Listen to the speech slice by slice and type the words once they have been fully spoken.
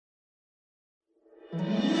The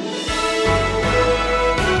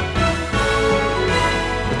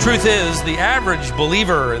truth is, the average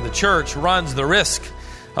believer in the church runs the risk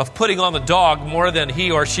of putting on the dog more than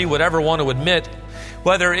he or she would ever want to admit.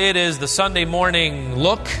 Whether it is the Sunday morning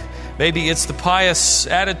look, maybe it's the pious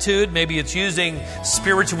attitude, maybe it's using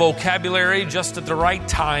spiritual vocabulary just at the right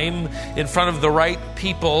time in front of the right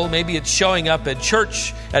people, maybe it's showing up at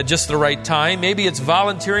church at just the right time, maybe it's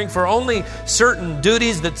volunteering for only certain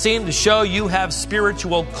duties that seem to show you have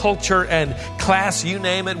spiritual culture and class, you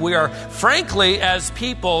name it. We are, frankly, as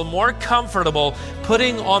people, more comfortable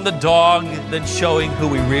putting on the dog than showing who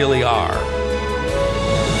we really are.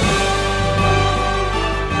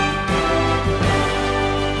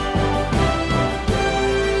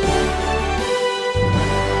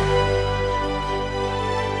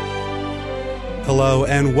 Hello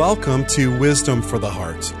and welcome to Wisdom for the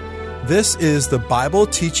Heart. This is the Bible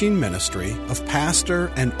teaching ministry of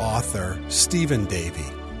pastor and author Stephen Davey.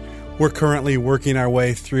 We're currently working our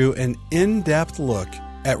way through an in-depth look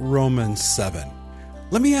at Romans 7.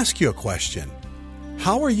 Let me ask you a question.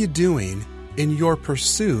 How are you doing in your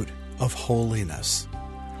pursuit of holiness?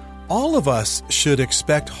 All of us should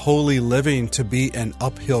expect holy living to be an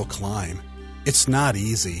uphill climb. It's not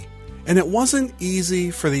easy. And it wasn't easy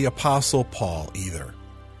for the Apostle Paul either.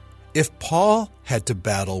 If Paul had to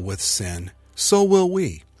battle with sin, so will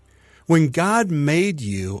we. When God made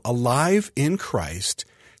you alive in Christ,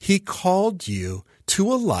 He called you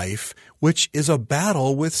to a life which is a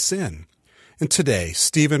battle with sin. And today,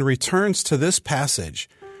 Stephen returns to this passage.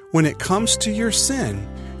 When it comes to your sin,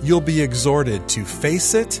 you'll be exhorted to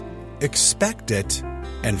face it, expect it,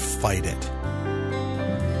 and fight it.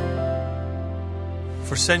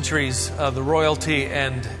 For centuries, the royalty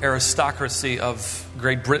and aristocracy of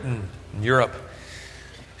Great Britain and Europe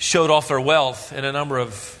showed off their wealth in a number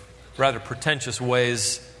of rather pretentious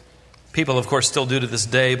ways. People, of course, still do to this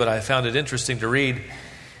day, but I found it interesting to read.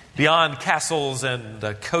 Beyond castles and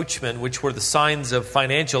coachmen, which were the signs of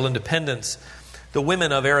financial independence, the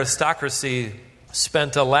women of aristocracy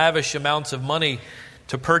spent lavish amounts of money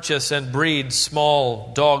to purchase and breed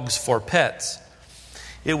small dogs for pets.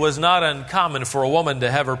 It was not uncommon for a woman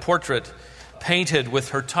to have her portrait painted with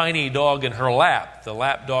her tiny dog in her lap. The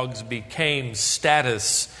lap dogs became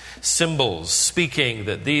status symbols, speaking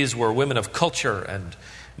that these were women of culture and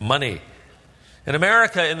money. In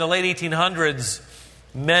America, in the late 1800s,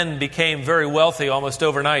 men became very wealthy almost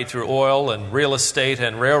overnight through oil and real estate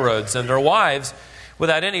and railroads, and their wives,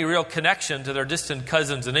 without any real connection to their distant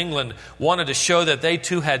cousins in England, wanted to show that they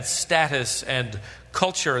too had status and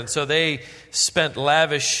culture, and so they spent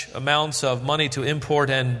lavish amounts of money to import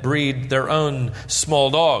and breed their own small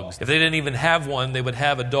dogs. If they didn't even have one, they would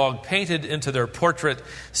have a dog painted into their portrait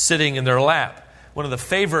sitting in their lap. One of the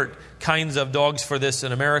favorite kinds of dogs for this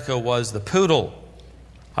in America was the poodle.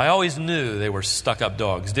 I always knew they were stuck-up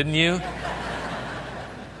dogs, didn't you?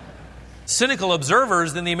 Cynical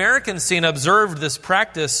observers in the American scene observed this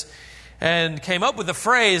practice and came up with the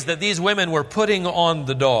phrase that these women were putting on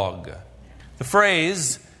the dog. The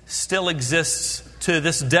phrase still exists to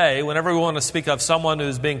this day. Whenever we want to speak of someone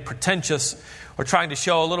who's being pretentious or trying to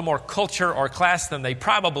show a little more culture or class than they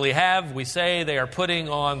probably have, we say they are putting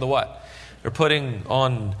on the what? They're putting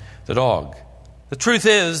on the dog. The truth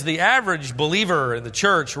is, the average believer in the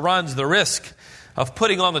church runs the risk of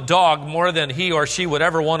putting on the dog more than he or she would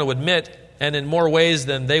ever want to admit, and in more ways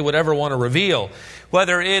than they would ever want to reveal.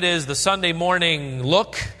 Whether it is the Sunday morning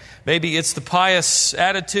look, maybe it's the pious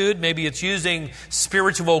attitude, maybe it's using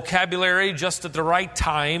spiritual vocabulary just at the right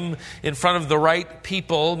time in front of the right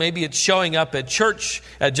people, maybe it's showing up at church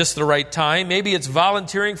at just the right time, maybe it's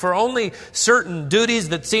volunteering for only certain duties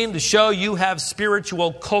that seem to show you have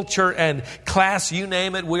spiritual culture and class, you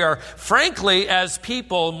name it. We are, frankly, as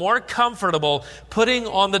people, more comfortable putting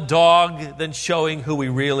on the dog than showing who we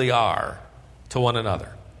really are to one another.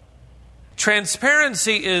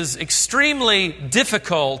 Transparency is extremely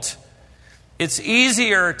difficult. It's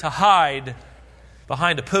easier to hide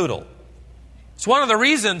behind a poodle. It's one of the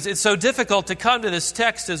reasons it's so difficult to come to this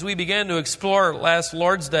text as we began to explore last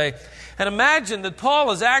Lord's Day and imagine that Paul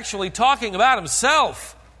is actually talking about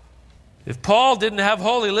himself. If Paul didn't have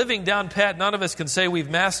holy living down pat, none of us can say we've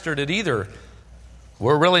mastered it either.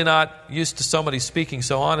 We're really not used to somebody speaking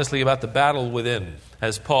so honestly about the battle within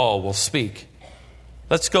as Paul will speak.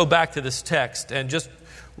 Let's go back to this text and just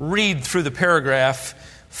read through the paragraph.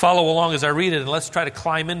 Follow along as I read it, and let's try to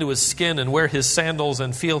climb into his skin and wear his sandals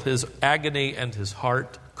and feel his agony and his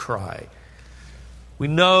heart cry. We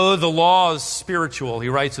know the law is spiritual, he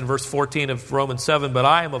writes in verse 14 of Romans 7, but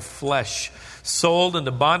I am of flesh, sold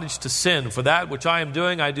into bondage to sin. For that which I am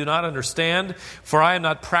doing, I do not understand. For I am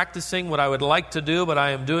not practicing what I would like to do, but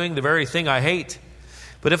I am doing the very thing I hate.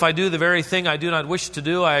 But if I do the very thing I do not wish to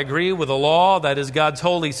do, I agree with the law, that is God's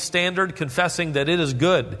holy standard, confessing that it is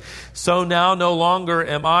good. So now no longer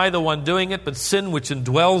am I the one doing it, but sin which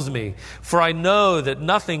indwells me. For I know that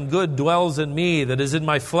nothing good dwells in me, that is in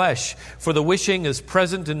my flesh. For the wishing is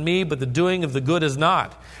present in me, but the doing of the good is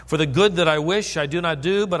not. For the good that I wish I do not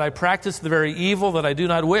do, but I practice the very evil that I do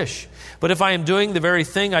not wish. But if I am doing the very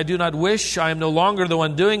thing I do not wish, I am no longer the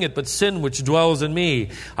one doing it, but sin which dwells in me.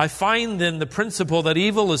 I find then the principle that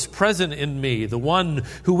evil is present in me, the one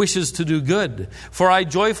who wishes to do good. For I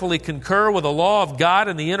joyfully concur with the law of God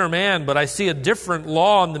in the inner man, but I see a different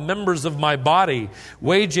law in the members of my body,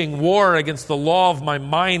 waging war against the law of my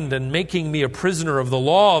mind and making me a prisoner of the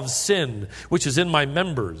law of sin, which is in my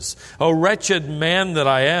members. O wretched man that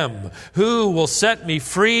I am, who will set me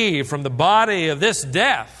free from the body of this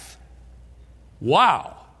death?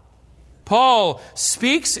 Wow. Paul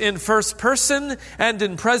speaks in first person and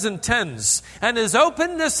in present tense, and his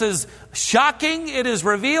openness is shocking, it is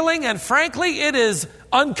revealing, and frankly, it is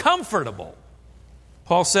uncomfortable.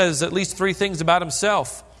 Paul says at least 3 things about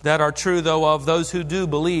himself that are true, though, of those who do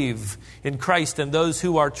believe in Christ and those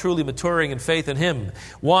who are truly maturing in faith in Him.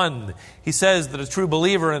 1, he says that a true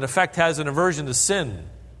believer, in effect, has an aversion to sin.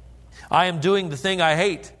 I am doing the thing I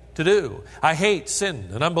hate to do. I hate sin.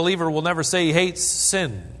 An unbeliever will never say he hates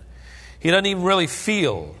sin. He doesn't even really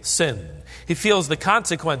feel sin. He feels the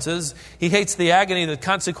consequences. He hates the agony that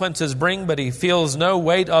consequences bring, but he feels no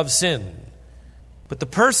weight of sin. But the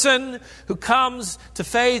person who comes to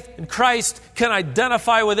faith in Christ can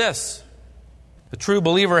identify with this. The true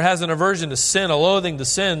believer has an aversion to sin, a loathing to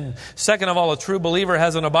sin. Second of all, a true believer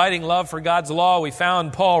has an abiding love for God's law. We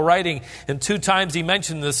found Paul writing, and 2 times he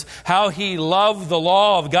mentioned this, how he loved the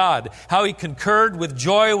law of God, how he concurred with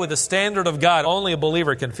joy with the standard of God. Only a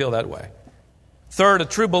believer can feel that way. Third, a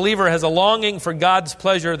true believer has a longing for God's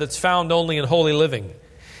pleasure that's found only in holy living.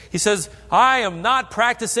 He says, I am not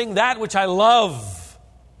practicing that which I love.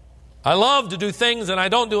 I love to do things and I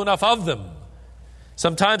don't do enough of them.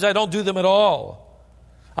 Sometimes I don't do them at all.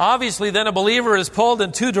 Obviously, then a believer is pulled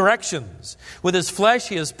in 2 directions. With his flesh,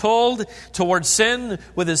 he is pulled toward sin.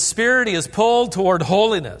 With his spirit, he is pulled toward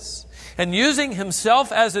holiness. And using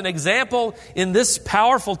himself as an example in this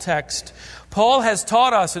powerful text, Paul has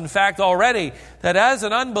taught us, in fact, already, that as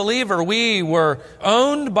an unbeliever, we were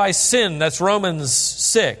owned by sin. That's Romans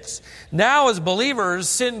 6. Now, as believers,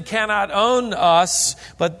 sin cannot own us,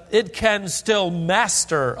 but it can still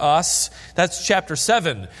master us. That's chapter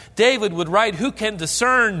 7. David would write, who can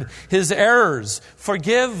discern his errors?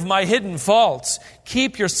 Forgive my hidden faults.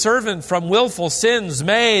 Keep your servant from willful sins.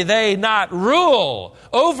 May they not rule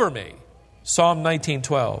over me. Psalm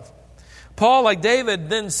 19:12. Paul, like David,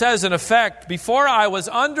 then says, in effect, before I was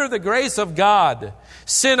under the grace of God,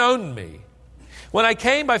 sin owned me. When I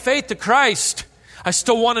came by faith to Christ, I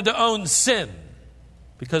still wanted to own sin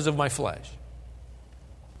because of my flesh.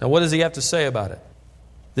 Now, what does he have to say about it?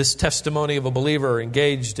 This testimony of a believer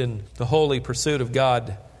engaged in the holy pursuit of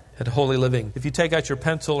God and holy living. If you take out your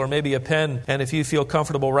pencil or maybe a pen, and if you feel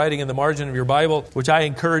comfortable writing in the margin of your Bible, which I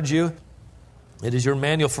encourage you, it is your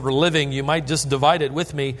manual for living. You might just divide it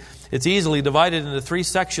with me. It's easily divided into 3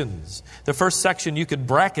 sections. The first section you could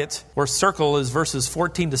bracket or circle is verses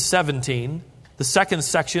 14 to 17. The second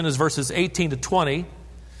section is verses 18 to 20.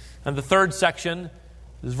 And the third section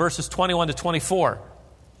is verses 21 to 24.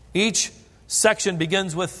 Each section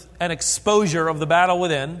begins with an exposure of the battle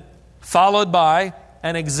within, followed by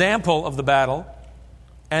an example of the battle,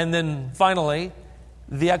 and then finally,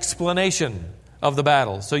 the explanation of the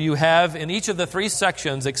battle. So you have in each of the 3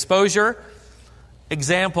 sections exposure,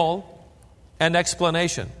 example, and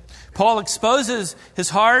explanation. Paul exposes his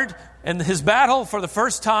heart and his battle for the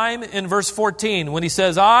first time in verse 14 when he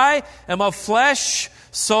says, I am of flesh,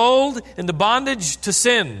 sold into bondage to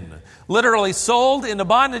sin. Literally sold into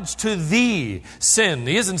bondage to the sin.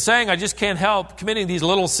 He isn't saying I just can't help committing these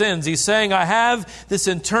little sins. He's saying I have this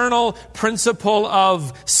internal principle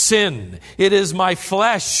of sin. It is my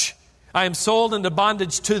flesh. I am sold into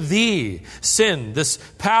bondage to the sin, this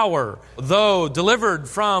power, though delivered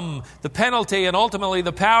from the penalty and ultimately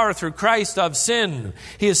the power through Christ of sin.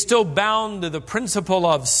 He is still bound to the principle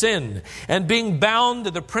of sin. And being bound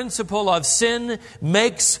to the principle of sin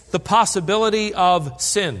makes the possibility of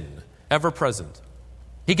sin ever present.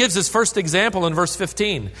 He gives his first example in verse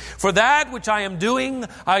 15. For that which I am doing,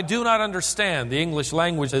 I do not understand. The English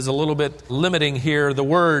language is a little bit limiting here. The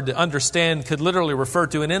word understand could literally refer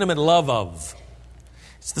to an intimate love of.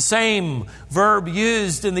 It's the same verb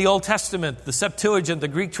used in the Old Testament, the Septuagint, the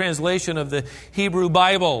Greek translation of the Hebrew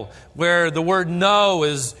Bible, where the word know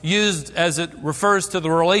is used as it refers to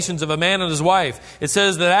the relations of a man and his wife. It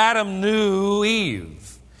says that Adam knew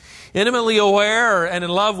Eve, intimately aware and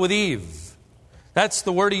in love with Eve. That's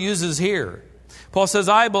the word he uses here. Paul says,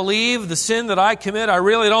 I believe the sin that I commit I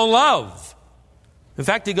really don't love. In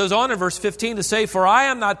fact, he goes on in verse 15 to say, for I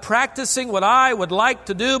am not practicing what I would like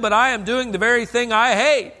to do, but I am doing the very thing I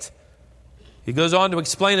hate. He goes on to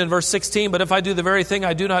explain in verse 16, but if I do the very thing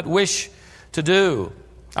I do not wish to do,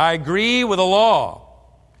 I agree with the law.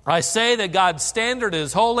 I say that God's standard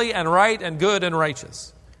is holy and right and good and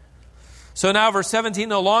righteous. So now verse 17,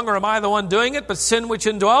 no longer am I the one doing it, but sin which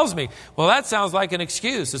indwells me. Well, that sounds like an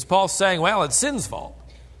excuse. Is Paul saying, well, it's sin's fault?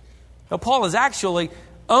 No, Paul is actually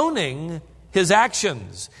owning his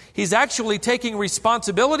actions. He's actually taking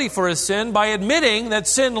responsibility for his sin by admitting that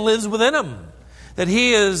sin lives within him, that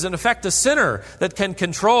he is, in effect, a sinner that can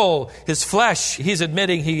control his flesh. He's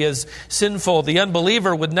admitting he is sinful. The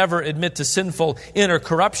unbeliever would never admit to sinful inner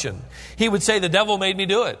corruption. He would say, the devil made me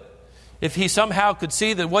do it. If he somehow could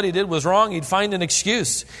see that what he did was wrong, he'd find an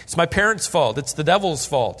excuse. It's my parents' fault. It's the devil's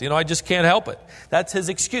fault. I just can't help it. That's his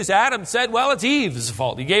excuse. Adam said, well, it's Eve's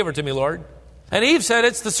fault. You gave her to me, Lord. And Eve said,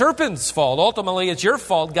 it's the serpent's fault. Ultimately, it's your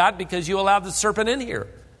fault, God, because you allowed the serpent in here.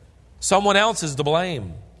 Someone else is to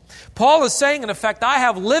blame. Paul is saying, in effect, I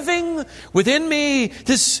have living within me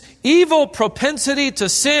this evil propensity to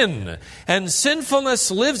sin, and sinfulness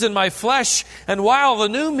lives in my flesh. And while the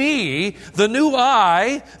new me, the new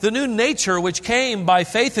I, the new nature which came by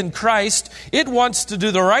faith in Christ, it wants to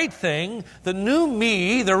do the right thing. The new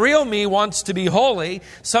me, the real me, wants to be holy.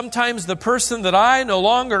 Sometimes the person that I no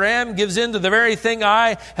longer am gives in to the very thing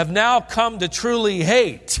I have now come to truly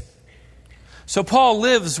hate. So Paul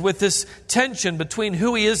lives with this tension between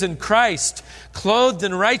who he is in Christ, clothed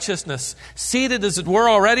in righteousness, seated as it were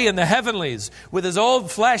already in the heavenlies, with his old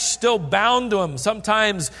flesh still bound to him,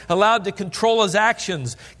 sometimes allowed to control his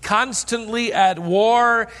actions, constantly at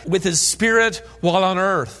war with his spirit while on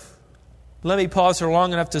earth. Let me pause here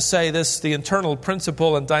long enough to say this: the internal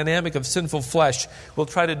principle and dynamic of sinful flesh will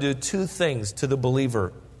try to do two things to the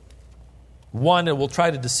believer. One, it will try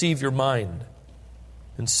to deceive your mind.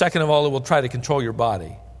 And second of all, it will try to control your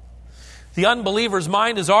body. The unbeliever's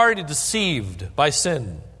mind is already deceived by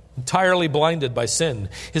sin, entirely blinded by sin.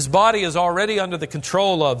 His body is already under the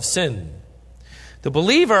control of sin. The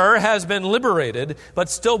believer has been liberated, but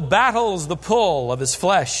still battles the pull of his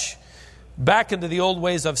flesh back into the old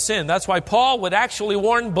ways of sin. That's why Paul would actually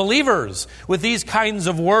warn believers with these kinds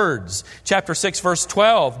of words. Chapter 6, verse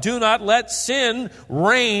 12. Do not let sin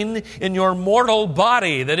reign in your mortal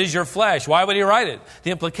body, that is your flesh. Why would he write it?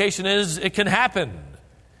 The implication is it can happen.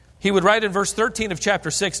 He would write in verse 13 of chapter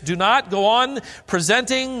 6, do not go on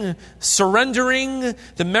surrendering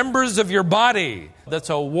the members of your body.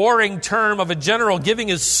 That's a warring term of a general giving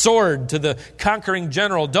his sword to the conquering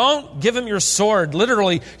general. Don't give him your sword,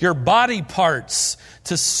 literally your body parts,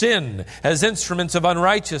 to sin as instruments of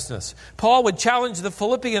unrighteousness. Paul would challenge the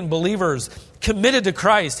Philippian believers committed to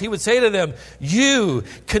Christ. He would say to them, you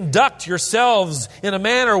conduct yourselves in a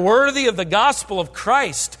manner worthy of the gospel of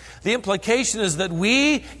Christ. The implication is that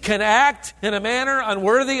we can act in a manner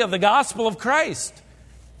unworthy of the gospel of Christ.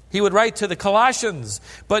 He would write to the Colossians,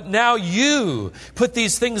 but now you put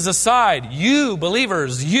these things aside. You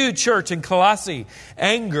believers, you church in Colossae,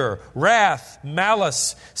 anger, wrath,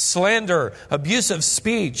 malice, slander, abusive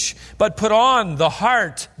speech, but put on the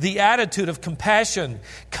heart, the attitude of compassion,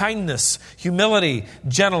 kindness, humility,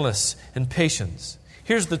 gentleness, and patience.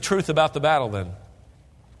 Here's the truth about the battle then.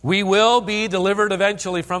 We will be delivered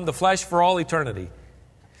eventually from the flesh for all eternity.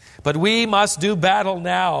 But we must do battle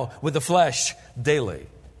now with the flesh daily.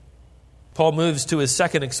 Paul moves to his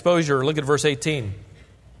second exposure. Look at verse 18.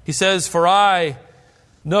 He says, for I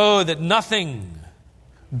know that nothing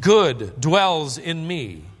good dwells in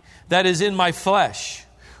me, that is in my flesh.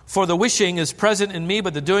 For the wishing is present in me,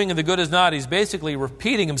 but the doing of the good is not. He's basically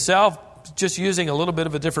repeating himself, just using a little bit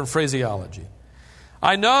of a different phraseology.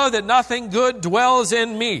 I know that nothing good dwells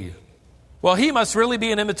in me. Well, he must really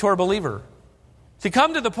be an immature believer to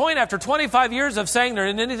come to the point after 25 years of saying there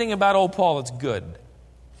isn't anything about old Paul that's good.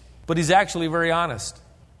 But he's actually very honest.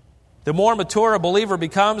 The more mature a believer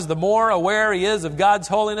becomes, the more aware he is of God's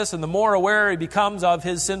holiness and the more aware he becomes of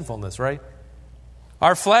his sinfulness, right?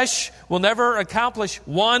 Our flesh will never accomplish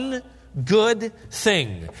one good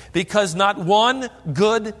thing, because not one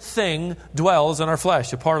good thing dwells in our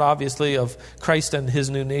flesh, apart obviously of Christ and His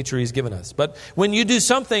new nature He's given us. But when you do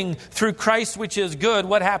something through Christ which is good,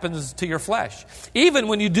 what happens to your flesh? Even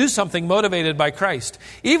when you do something motivated by Christ,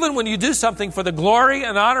 even when you do something for the glory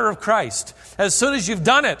and honor of Christ, as soon as you've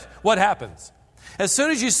done it, what happens? As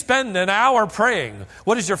soon as you spend an hour praying,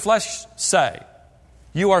 what does your flesh say?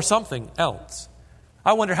 You are something else.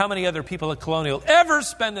 I wonder how many other people at Colonial ever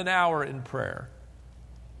spend an hour in prayer.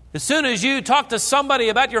 As soon as you talk to somebody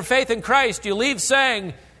about your faith in Christ, you leave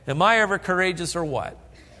saying, am I ever courageous or what?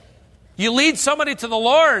 You lead somebody to the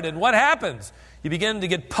Lord, and what happens? You begin to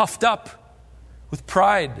get puffed up with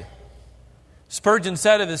pride. Spurgeon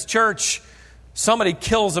said of his church, somebody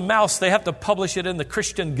kills a mouse, they have to publish it in the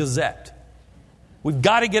Christian Gazette. We've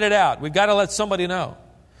got to get it out. We've got to let somebody know.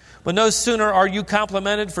 But no sooner are you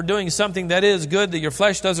complimented for doing something that is good that your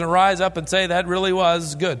flesh doesn't rise up and say, that really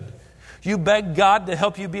was good. You beg God to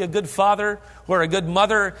help you be a good father or a good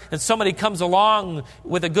mother, and somebody comes along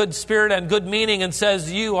with a good spirit and good meaning and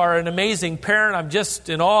says, you are an amazing parent. I'm just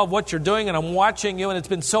in awe of what you're doing, and I'm watching you, and it's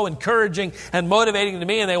been so encouraging and motivating to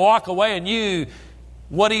me, and they walk away, and you,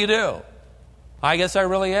 what do? I guess I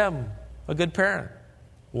really am a good parent.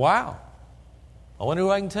 Wow. I wonder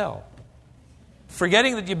who I can tell.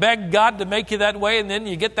 Forgetting that you begged God to make you that way, and then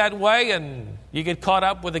you get that way and you get caught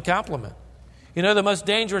up with a compliment. You know, the most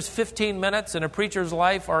dangerous 15 minutes in a preacher's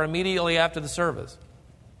life are immediately after the service.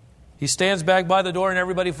 He stands back by the door and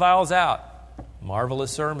everybody files out.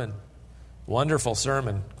 Marvelous sermon. Wonderful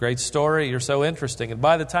sermon. Great story. You're so interesting. And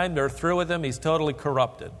by the time they're through with him, he's totally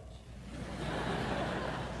corrupted.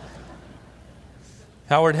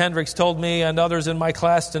 Howard Hendricks told me and others in my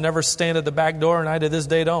class to never stand at the back door, and I to this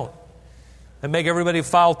day don't. And make everybody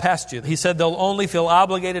file past you. He said they'll only feel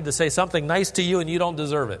obligated to say something nice to you and you don't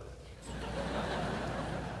deserve it.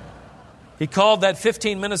 He called that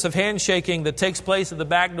 15 minutes of handshaking that takes place at the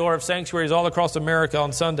back door of sanctuaries all across America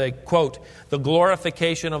on Sunday, quote, the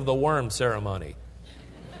glorification of the worm ceremony.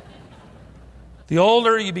 The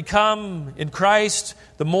older you become in Christ,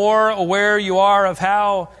 the more aware you are of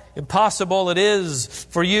how impossible it is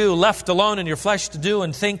for you, left alone in your flesh, to do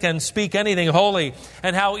and think and speak anything holy,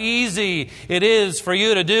 and how easy it is for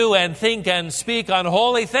you to do and think and speak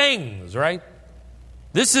unholy things, right?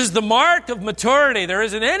 This is the mark of maturity. There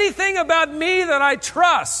isn't anything about me that I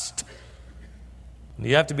trust. And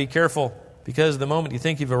you have to be careful, because the moment you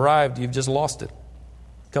think you've arrived, you've just lost it.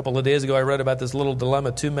 A couple of days ago, I read about this little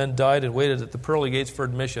dilemma. 2 men died and waited at the pearly gates for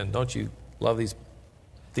admission. Don't you love these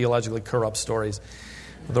theologically corrupt stories?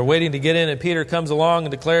 They're waiting to get in, and Peter comes along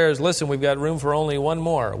and declares, listen, we've got room for only one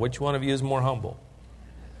more. Which one of you is more humble?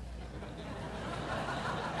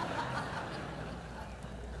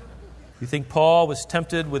 Do you think Paul was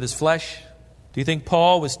tempted with his flesh? Do you think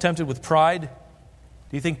Paul was tempted with pride? Do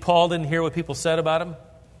you think Paul didn't hear what people said about him?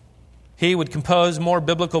 He would compose more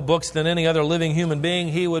biblical books than any other living human being.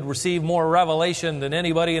 He would receive more revelation than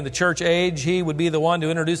anybody in the church age. He would be the one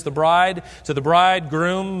to introduce the bride to the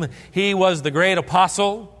bridegroom. He was the great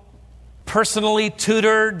apostle, personally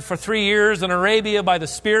tutored for 3 years in Arabia by the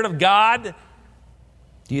Spirit of God.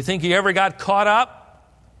 Do you think he ever got caught up?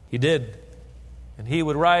 He did. And he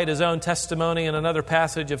would write his own testimony in another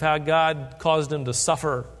passage of how God caused him to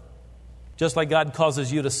suffer, just like God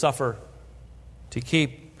causes you to suffer, to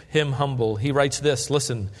keep him humble. He writes this,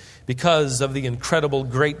 listen, because of the incredible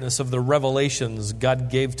greatness of the revelations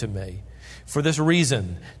God gave to me, for this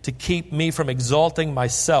reason, to keep me from exalting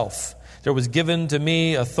myself, there was given to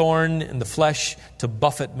me a thorn in the flesh to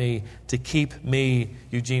buffet me, to keep me,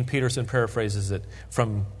 Eugene Peterson paraphrases it,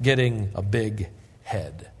 from getting a big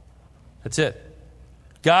head. That's it.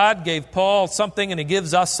 God gave Paul something, and He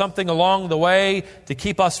gives us something along the way to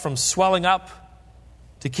keep us from swelling up,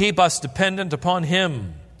 to keep us dependent upon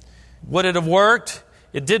Him. Would it have worked?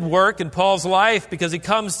 It did work in Paul's life, because he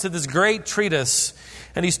comes to this great treatise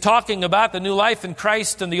and he's talking about the new life in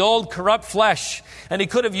Christ and the old corrupt flesh. And he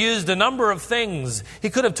could have used a number of things. He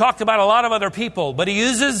could have talked about a lot of other people, but he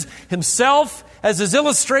uses himself as his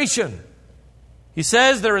illustration. He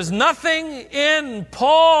says there is nothing in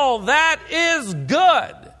Paul that is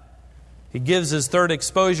good. He gives his third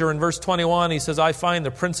exposure in verse 21. He says, I find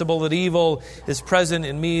the principle that evil is present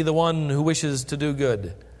in me, the one who wishes to do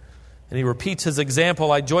good. And he repeats his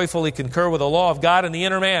example, I joyfully concur with the law of God in the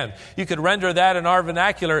inner man. You could render that in our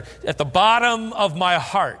vernacular, at the bottom of my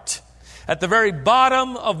heart. At the very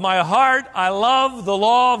bottom of my heart, I love the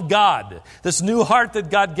law of God. This new heart that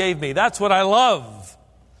God gave me. That's what I love.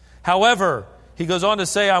 However, he goes on to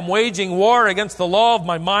say, I'm waging war against the law of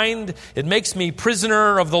my mind. It makes me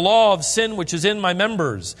prisoner of the law of sin which is in my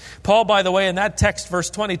members. Paul, by the way, in that text, verse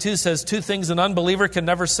 22, says two things an unbeliever can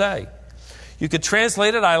never say. You could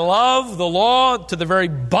translate it, I love the law to the very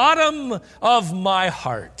bottom of my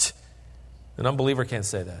heart. An unbeliever can't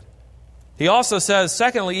say that. He also says,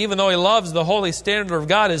 secondly, even though he loves the holy standard of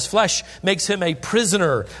God, his flesh makes him a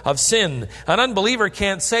prisoner of sin. An unbeliever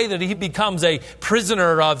can't say that he becomes a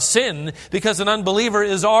prisoner of sin because an unbeliever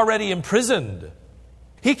is already imprisoned.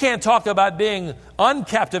 He can't talk about being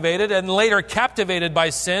uncaptivated and later captivated by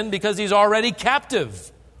sin because he's already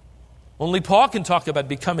captive. Only Paul can talk about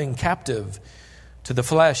becoming captive to the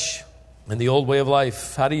flesh and the old way of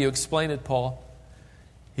life. How do you explain it, Paul?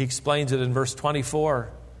 He explains it in verse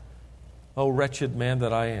 24. O wretched man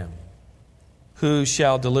that I am, who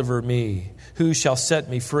shall deliver me? Who shall set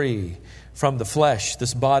me free from the flesh,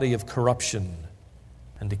 this body of corruption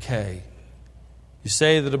and decay? You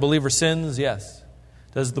say that a believer sins? Yes.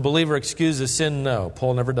 Does the believer excuse his sin? No.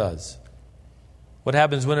 Paul never does. What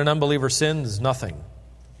happens when an unbeliever sins? Nothing.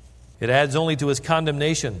 It adds only to his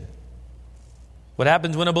condemnation. What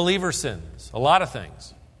happens when a believer sins? A lot of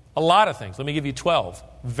things. A lot of things. Let me give you 12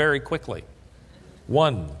 very quickly.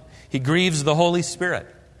 1, he grieves the Holy Spirit.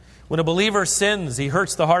 When a believer sins, he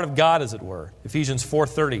hurts the heart of God, as it were. Ephesians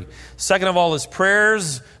 4:30. Second of all, his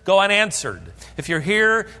prayers go unanswered. If you're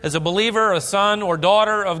here as a believer, a son or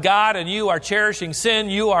daughter of God, and you are cherishing sin,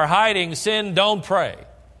 you are hiding sin, don't pray.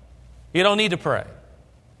 You don't need to pray.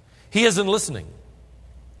 He isn't listening.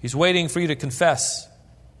 He's waiting for you to confess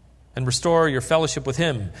and restore your fellowship with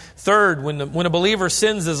Him. Third, when a believer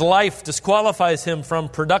sins, his life disqualifies him from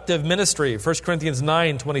productive ministry. 1 Corinthians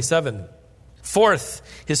 9:27. Fourth,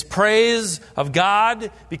 his praise of God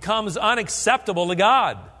becomes unacceptable to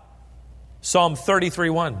God. Psalm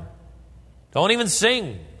 33:1. Don't even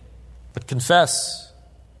sing, but confess.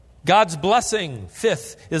 God's blessing,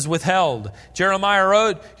 fifth, is withheld. Jeremiah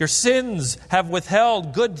wrote, your sins have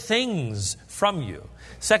withheld good things from you.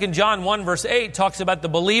 2 John 1 verse 8 talks about the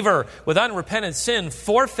believer with unrepentant sin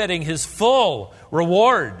forfeiting his full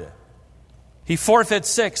reward. He forfeits,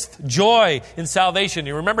 sixth, joy in salvation.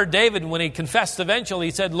 You remember David when he confessed eventually,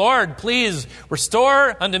 he said, Lord, please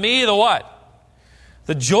restore unto me the what?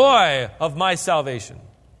 The joy of my salvation.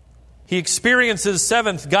 He experiences,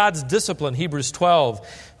 seventh, God's discipline, Hebrews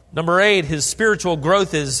 12. Number 8, his spiritual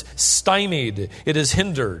growth is stymied. It is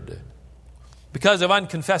hindered. Because of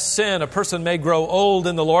unconfessed sin, a person may grow old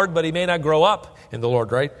in the Lord, but he may not grow up in the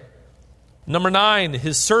Lord, right? Number 9,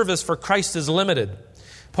 his service for Christ is limited.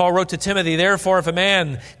 Paul wrote to Timothy, therefore, if a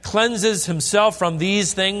man cleanses himself from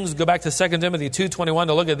these things, go back to 2 Timothy 2:21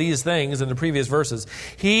 to look at these things in the previous verses,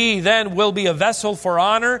 he then will be a vessel for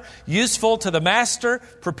honor, useful to the master,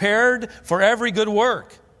 prepared for every good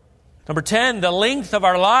work. Number 10, the length of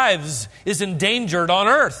our lives is endangered on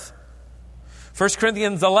earth. 1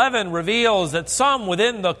 Corinthians 11 reveals that some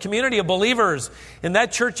within the community of believers in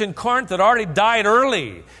that church in Corinth had already died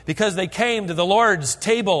early because they came to the Lord's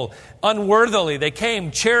table unworthily. They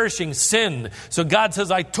came cherishing sin. So God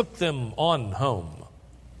says, I took them on home.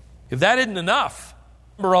 If that isn't enough,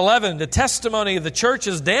 number 11, the testimony of the church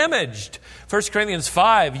is damaged. 1 Corinthians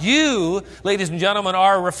 5, you, ladies and gentlemen,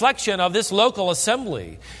 are a reflection of this local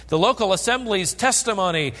assembly. The local assembly's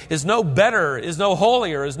testimony is no better, is no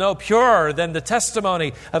holier, is no purer than the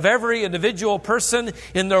testimony of every individual person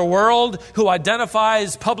in their world who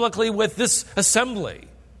identifies publicly with this assembly.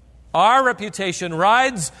 Our reputation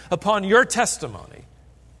rides upon your testimony,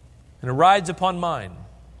 and it rides upon mine.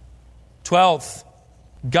 12th,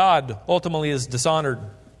 God ultimately is dishonored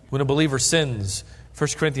when a believer sins. 1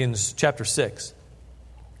 Corinthians chapter 6.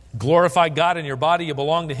 Glorify God in your body, you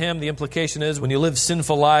belong to Him. The implication is when you live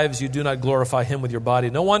sinful lives, you do not glorify Him with your body.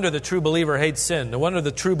 No wonder the true believer hates sin. No wonder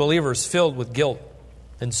the true believer is filled with guilt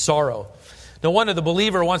and sorrow. No wonder the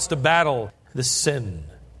believer wants to battle this sin.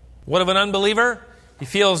 What of an unbeliever? He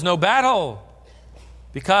feels no battle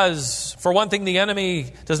because, for one thing, the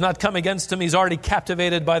enemy does not come against him. He's already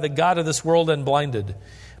captivated by the god of this world and blinded.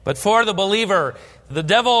 But for the believer, the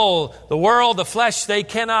devil, the world, the flesh, they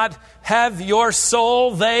cannot have your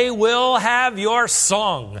soul. They will have your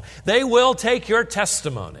song. They will take your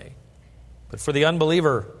testimony. But for the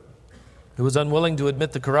unbeliever who is unwilling to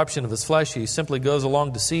admit the corruption of his flesh, he simply goes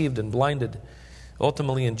along deceived and blinded,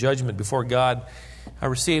 ultimately in judgment before God. I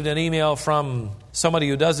received an email from somebody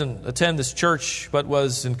who doesn't attend this church, but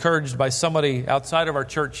was encouraged by somebody outside of our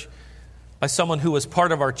church, by someone who was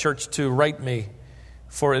part of our church, to write me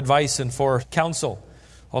for advice and for counsel.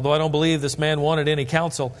 Although I don't believe this man wanted any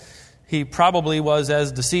counsel, he probably was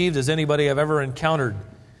as deceived as anybody I've ever encountered.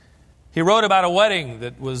 He wrote about a wedding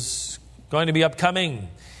that was going to be upcoming.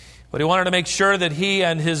 But he wanted to make sure that he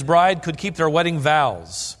and his bride could keep their wedding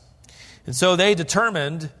vows. And so they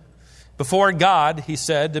determined before God, he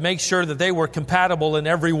said, to make sure that they were compatible in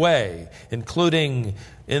every way, including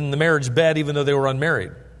in the marriage bed, even though they were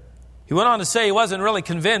unmarried. He went on to say he wasn't really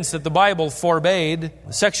convinced that the Bible forbade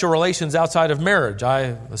sexual relations outside of marriage.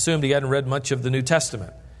 I assumed he hadn't read much of the New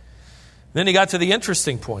Testament. Then he got to the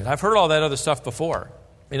interesting point. I've heard all that other stuff before.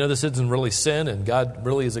 This isn't really sin, and God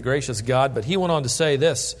really is a gracious God. But he went on to say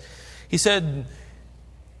this. He said,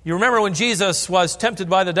 you remember when Jesus was tempted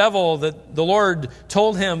by the devil, that the Lord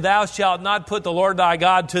told him, thou shalt not put the Lord thy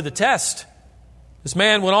God to the test. This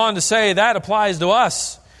man went on to say that applies to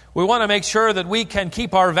us. We want to make sure that we can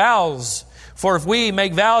keep our vows. For if we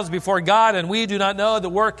make vows before God and we do not know that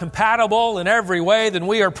we're compatible in every way, then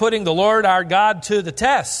we are putting the Lord our God to the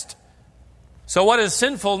test. So what is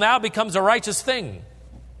sinful now becomes a righteous thing.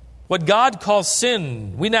 What God calls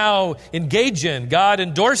sin, we now engage in. God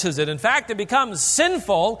endorses it. In fact, it becomes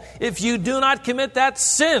sinful if you do not commit that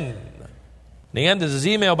sin. And he ended his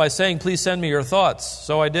email by saying, please send me your thoughts.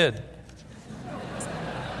 So I did.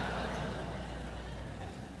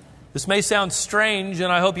 This may sound strange,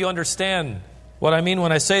 and I hope you understand what I mean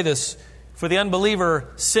when I say this. For the unbeliever,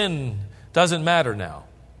 sin doesn't matter now.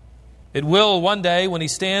 It will one day when he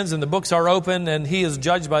stands and the books are open and he is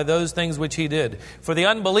judged by those things which he did. For the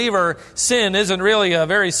unbeliever, sin isn't really a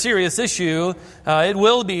very serious issue. It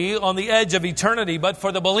will be on the edge of eternity. But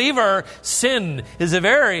for the believer, sin is a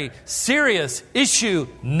very serious issue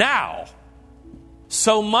now.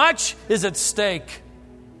 So much is at stake.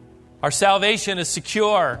 Our salvation is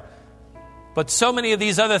secure. But so many of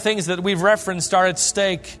these other things that we've referenced are at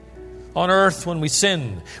stake on earth when we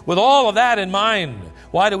sin. With all of that in mind,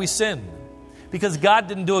 why do we sin? Because God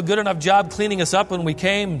didn't do a good enough job cleaning us up when we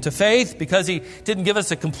came to faith, because He didn't give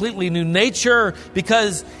us a completely new nature,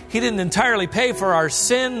 because He didn't entirely pay for our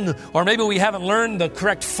sin, or maybe we haven't learned the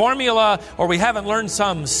correct formula, or we haven't learned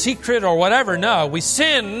some secret or whatever. No, we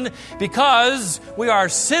sin because we are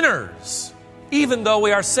sinners, even though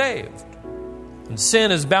we are saved. And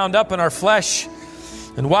sin is bound up in our flesh.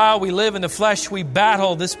 And while we live in the flesh, we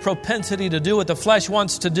battle this propensity to do what the flesh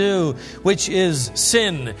wants to do, which is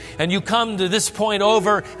sin. And you come to this point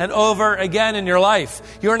over and over again in your life.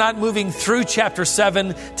 You're not moving through chapter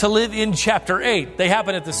 7 to live in chapter 8. They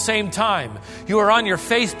happen at the same time. You are on your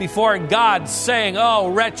face before God saying, oh,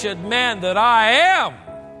 wretched man that I am.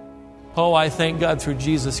 Oh, I thank God through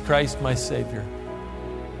Jesus Christ, my Savior.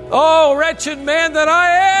 Oh, wretched man that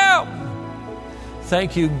I am.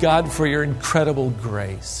 Thank you, God, for your incredible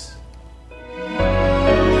grace.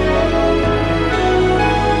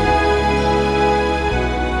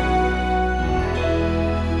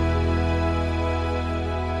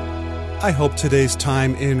 I hope today's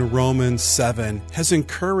time in Romans 7 has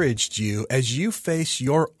encouraged you as you face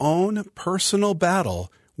your own personal battle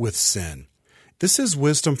with sin. This is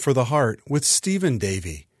Wisdom for the Heart with Stephen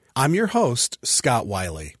Davey. I'm your host, Scott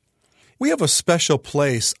Wiley. We have a special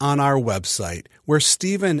place on our website where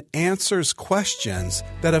Stephen answers questions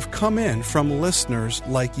that have come in from listeners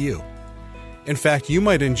like you. In fact, you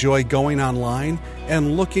might enjoy going online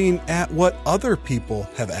and looking at what other people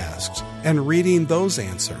have asked and reading those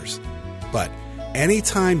answers. But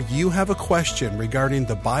anytime you have a question regarding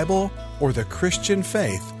the Bible or the Christian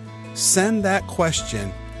faith, send that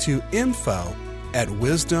question to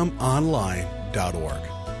info@wisdomonline.org.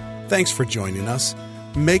 Thanks for joining us.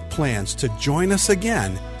 Make plans to join us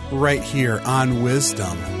again right here on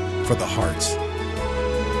Wisdom for the Heart.